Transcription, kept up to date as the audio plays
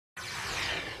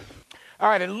All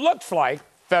right, it looks like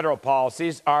federal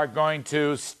policies are going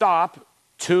to stop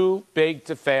too big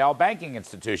to fail banking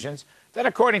institutions that,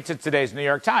 according to today's New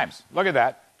York Times, look at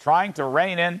that, trying to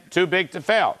rein in too big to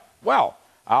fail. Well,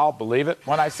 I'll believe it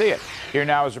when I see it. Here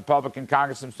now is Republican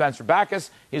Congressman Bachus.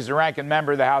 He's the ranking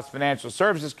member of the House Financial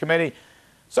Services Committee.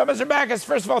 So, Mr. Bachus,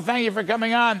 first of all, thank you for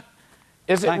coming on.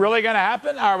 Is it really going to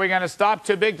happen? Are we going to stop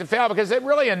too big to fail? Because it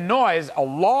really annoys a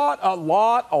lot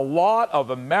of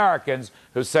Americans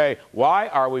who say, why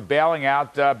are we bailing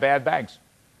out bad banks?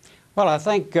 Well, I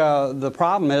think the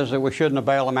problem is that we shouldn't have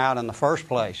bailed them out in the first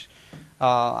place.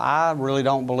 I really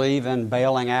don't believe in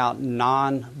bailing out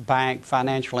non-bank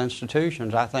financial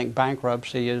institutions. I think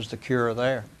bankruptcy is the cure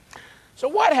there. So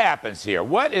what happens here?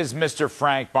 What is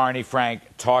Mr. Barney Frank,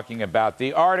 talking about?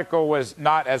 The article was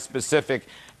not as specific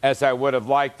as I would have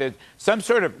liked it. Some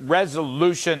sort of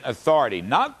resolution authority,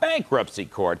 not bankruptcy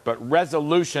court, but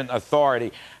resolution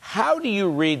authority. How do you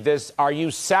read this? Are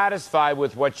you satisfied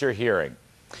with what you're hearing?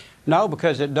 No,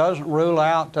 because it doesn't rule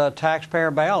out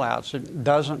taxpayer bailouts. It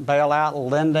doesn't bail out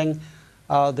lending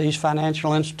these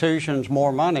financial institutions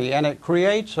more money. And it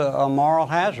creates a moral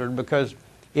hazard because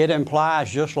it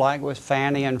implies, just like with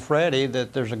Fannie and Freddie,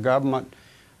 that there's a government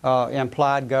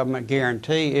implied government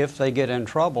guarantee if they get in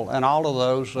trouble. And all of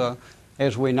those,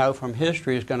 as we know from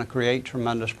history, is going to create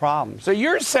tremendous problems. So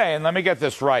you're saying, let me get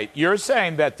this right, you're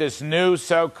saying that this new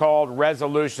so-called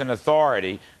resolution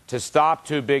authority to stop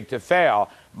too big to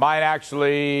fail might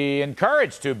actually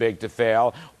encourage too big to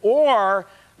fail? Or,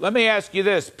 let me ask you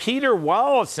this, Peter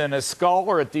Wallison, a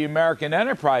scholar at the American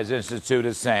Enterprise Institute,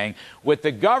 is saying, with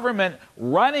the government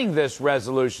running this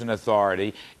resolution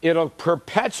authority, it'll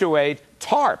perpetuate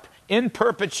TARP. In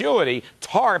perpetuity,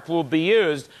 TARP will be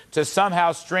used to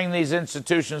somehow string these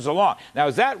institutions along. Now,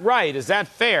 is that right? Is that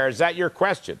fair? Is that your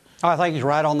question? I think he's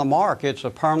right on the mark. It's a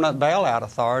permanent bailout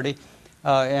authority.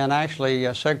 And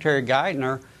actually, Secretary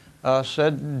Geithner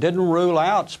said didn't rule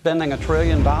out spending $1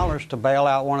 trillion to bail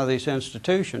out one of these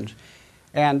institutions.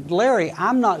 And, Larry,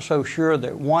 I'm not so sure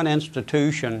that one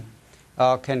institution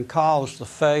can cause the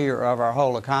failure of our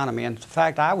whole economy. In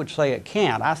fact, I would say it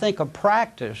can't. I think a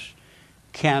practice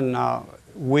can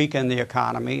weaken the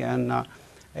economy, and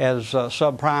as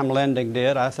subprime lending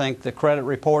did, I think the credit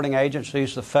reporting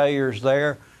agencies, the failures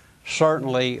there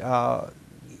certainly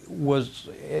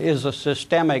is a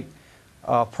systemic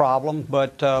problem.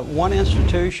 But one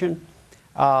institution,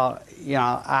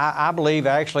 I believe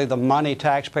actually the money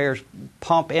taxpayers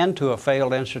pump into a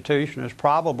failed institution is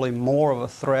probably more of a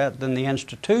threat than the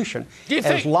institution,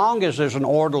 as long as there's an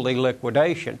orderly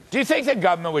liquidation. Do you think the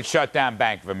government would shut down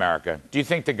Bank of America? Do you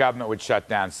think the government would shut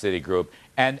down Citigroup?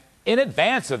 And in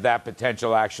advance of that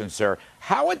potential action, sir,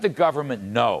 how would the government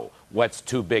know what's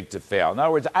too big to fail? In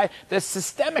other words, the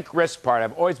systemic risk part,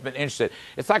 I've always been interested.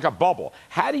 It's like a bubble.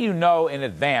 How do you know in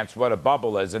advance what a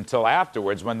bubble is until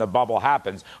afterwards when the bubble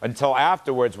happens, until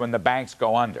afterwards when the banks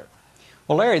go under?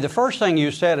 Well, Larry, the first thing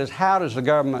you said is, how does the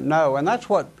government know? And that's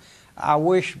what I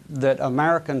wish that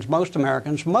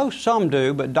some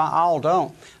do, but all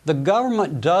don't. The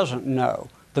government doesn't know.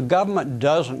 The government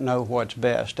doesn't know what's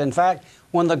best. In fact,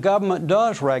 when the government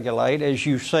does regulate, as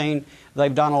you've seen,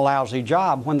 they've done a lousy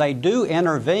job. When they do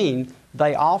intervene,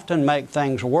 they often make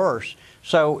things worse.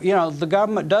 So, the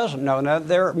government doesn't know. Now,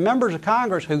 there are members of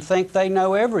Congress who think they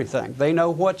know everything. They know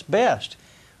what's best.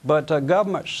 But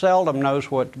government seldom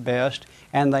knows what's best,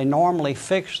 and they normally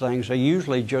fix things. They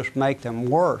usually just make them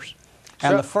worse.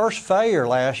 And the first failure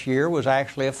last year was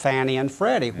actually a Fannie and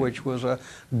Freddie, which was a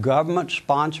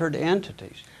government-sponsored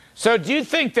entities. So do you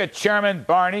think that Chairman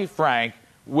Barney Frank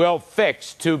will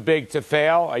fix too big to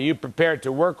fail? Are you prepared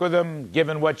to work with him,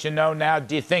 given what you know now?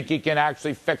 Do you think he can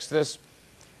actually fix this?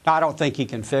 I don't think he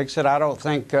can fix it. I don't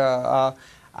think. I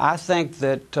think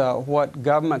that what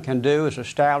government can do is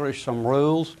establish some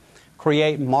rules,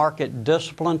 create market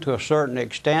discipline to a certain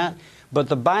extent. But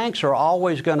the banks are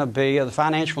always going to be, the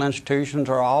financial institutions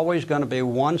are always going to be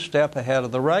one step ahead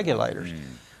of the regulators.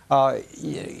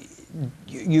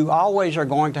 You always are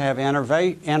going to have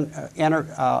innovation.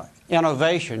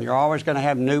 You're always going to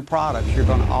have new products. You're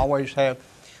going to always have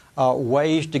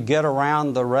ways to get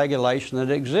around the regulation that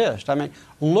exists. I mean,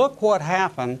 look what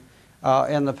happened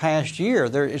in the past year.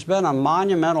 There has been a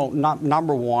monumental,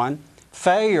 number one,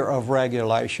 failure of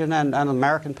regulation, and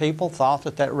American people thought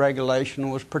that regulation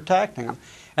was protecting them.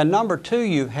 And number two,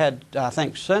 you've had, I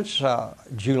think, since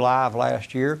July of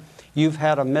last year, you've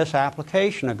had a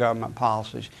misapplication of government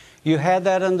policies. You had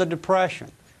that in the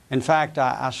Depression. In fact,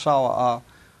 I saw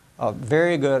a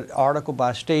very good article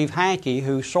by Steve Hanke,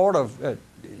 who sort of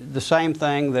the same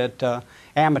thing that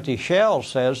Amity Shell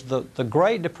says. The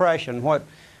Great Depression, what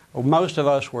most of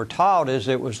us were taught is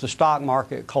it was the stock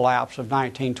market collapse of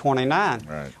 1929.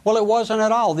 Right. Well, it wasn't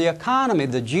at all. The economy,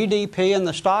 the GDP and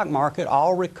the stock market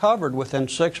all recovered within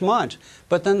 6 months.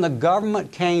 But then the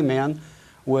government came in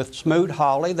with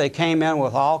Smoot-Hawley. They came in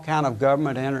with all kind of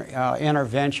government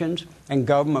interventions and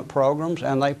government programs,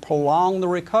 and they prolonged the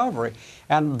recovery.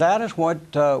 And that is what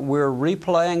we're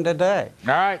replaying today.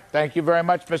 All right. Thank you very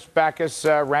much, Mr.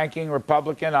 Bachus, ranking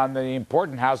Republican on the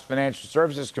important House Financial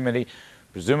Services Committee.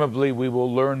 Presumably, we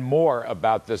will learn more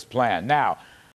about this plan. Now,